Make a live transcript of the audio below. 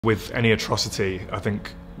With any atrocity, I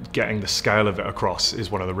think getting the scale of it across is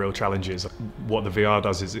one of the real challenges. What the VR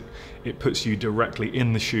does is it puts you directly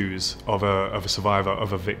in the shoes of a survivor,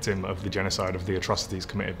 of a victim of the genocide, of the atrocities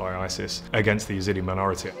committed by ISIS against the Yazidi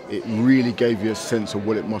minority. It really gave you a sense of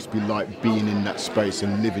what it must be like being in that space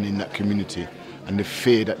and living in that community, and the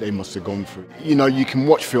fear that they must have gone through. You know, you can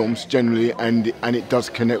watch films generally and it does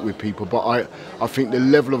connect with people, but I think the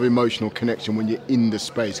level of emotional connection when you're in the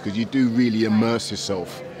space, because you do really immerse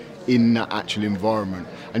yourself in that actual environment,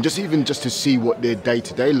 and just to see what their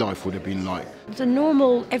day-to-day life would have been like. The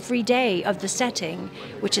normal everyday of the setting,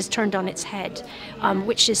 which is turned on its head,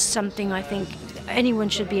 which is something I think anyone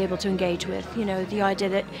should be able to engage with. You know, the idea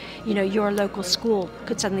that, you know, your local school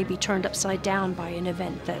could suddenly be turned upside down by an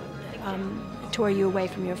event that tore you away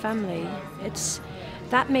from your family.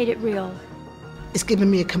 That made it real. It's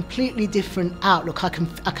given me a completely different outlook. I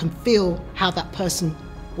can feel how that person,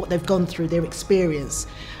 what they've gone through, their experience,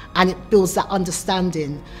 and it builds that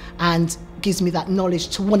understanding and gives me that knowledge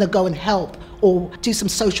to want to go and help or do some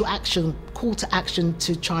social action, call to action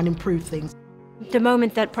to try and improve things. The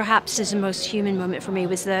moment that perhaps is the most human moment for me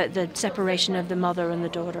was the separation of the mother and the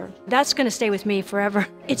daughter. That's going to stay with me forever.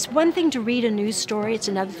 It's one thing to read a news story, it's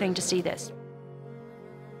another thing to see this.